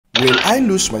Will I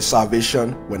lose my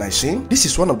salvation when I sin? This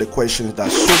is one of the questions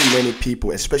that so many people,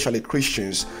 especially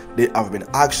Christians, they have been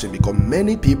asking, because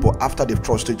many people, after they've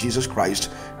trusted Jesus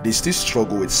Christ, they still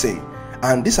struggle with sin.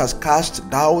 And this has cast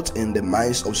doubt in the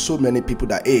minds of so many people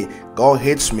that, hey, God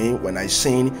hates me when I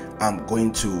sin, I'm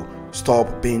going to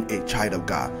stop being a child of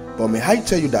God. But may I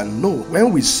tell you that no,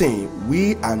 when we sin,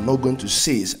 we are not going to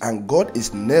cease, and God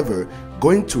is never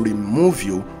going to remove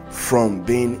you from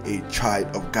being a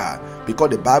child of God, because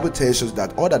the Bible tells us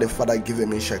that all that the Father giveth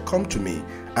me shall come to me,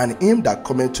 and him that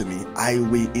cometh to me I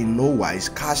will in no wise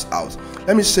cast out.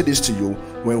 Let me say this to you: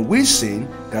 when we sin,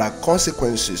 there are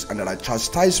consequences and there are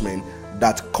chastisement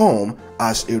that come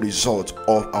as a result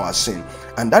of our sin.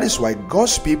 And that is why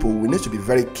God's people, we need to be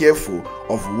very careful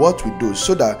of what we do,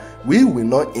 so that we will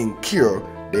not incur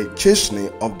the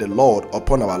chastening of the Lord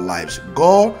upon our lives.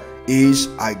 God is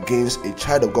against a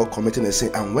child of God committing a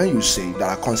sin, and when you sin, there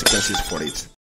are consequences for it.